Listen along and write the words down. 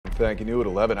Thank you. New at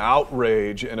 11.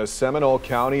 Outrage in a Seminole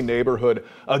County neighborhood.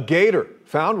 A gator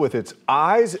found with its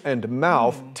eyes and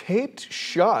mouth taped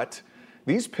shut.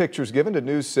 These pictures given to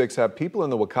News 6 have people in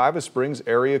the Wekiva Springs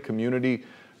area community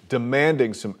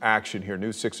demanding some action here.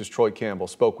 News 6's Troy Campbell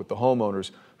spoke with the homeowners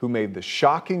who made the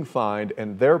shocking find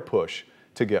and their push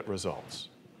to get results.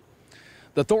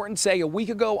 The Thorntons say a week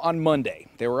ago on Monday,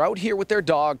 they were out here with their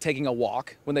dog taking a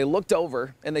walk when they looked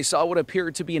over and they saw what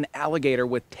appeared to be an alligator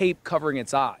with tape covering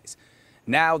its eyes.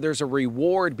 Now there's a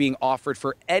reward being offered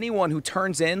for anyone who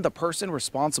turns in the person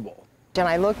responsible. And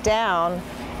I looked down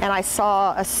and I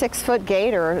saw a 6-foot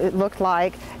gator, it looked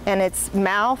like, and its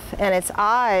mouth and its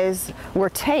eyes were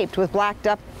taped with black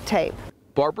duct tape.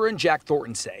 Barbara and Jack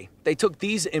Thornton say they took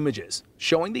these images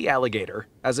showing the alligator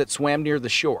as it swam near the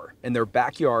shore in their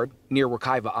backyard near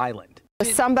Wekiva Island.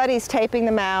 Somebody's taping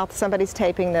the mouth, somebody's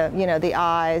taping the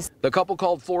eyes. The couple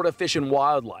called Florida Fish and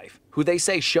Wildlife, who they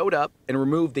say showed up and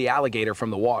removed the alligator from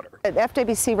the water. The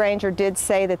FWC ranger did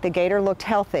say that the gator looked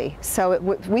healthy, so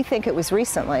we think it was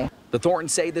recently. The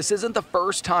Thorntons say this isn't the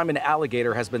first time an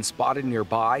alligator has been spotted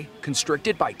nearby,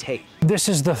 constricted by tape. This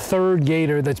is the third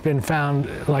gator that's been found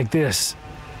like this.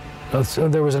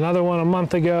 There was another one a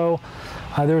month ago.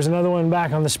 There was another one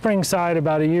back on the spring side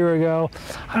about a year ago.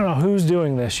 I don't know who's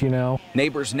doing this,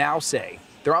 Neighbors now say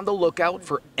they're on the lookout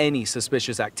for any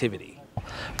suspicious activity.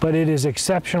 But it is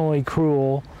exceptionally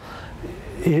cruel.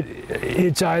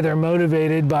 It's either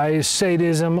motivated by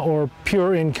sadism or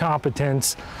pure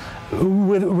incompetence.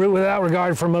 Without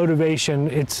regard for motivation,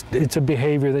 it's a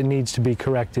behavior that needs to be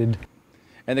corrected.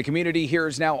 And the community here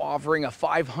is now offering a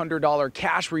 $500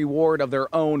 cash reward of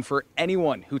their own for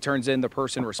anyone who turns in the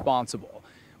person responsible.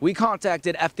 We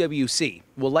contacted FWC.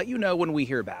 We'll let you know when we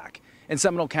hear back. In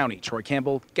Seminole County, Troy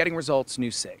Campbell, Getting Results,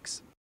 News 6.